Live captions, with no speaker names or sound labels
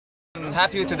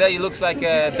happy with today. It looks like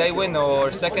they win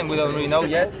or second. We don't really know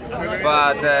yet.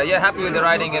 But yeah, happy with the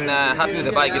riding and happy with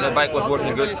the bike. The bike was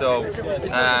working good, so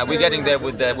we're getting there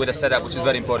with the setup, which is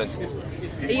very important.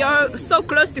 You're so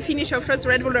close to finish your first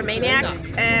Red Bull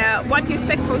Romaniacs. What do you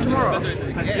expect for tomorrow?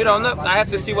 You know, no, I have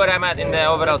to see where I'm at in the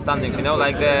overall standings. You know,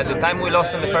 like the time we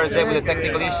lost on the first day with the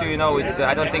technical issue. You know, it's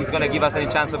I don't think it's going to give us any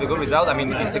chance of a good result. I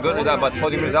mean, it's a good result, but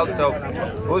podium result. So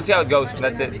we'll see how it goes.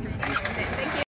 That's it.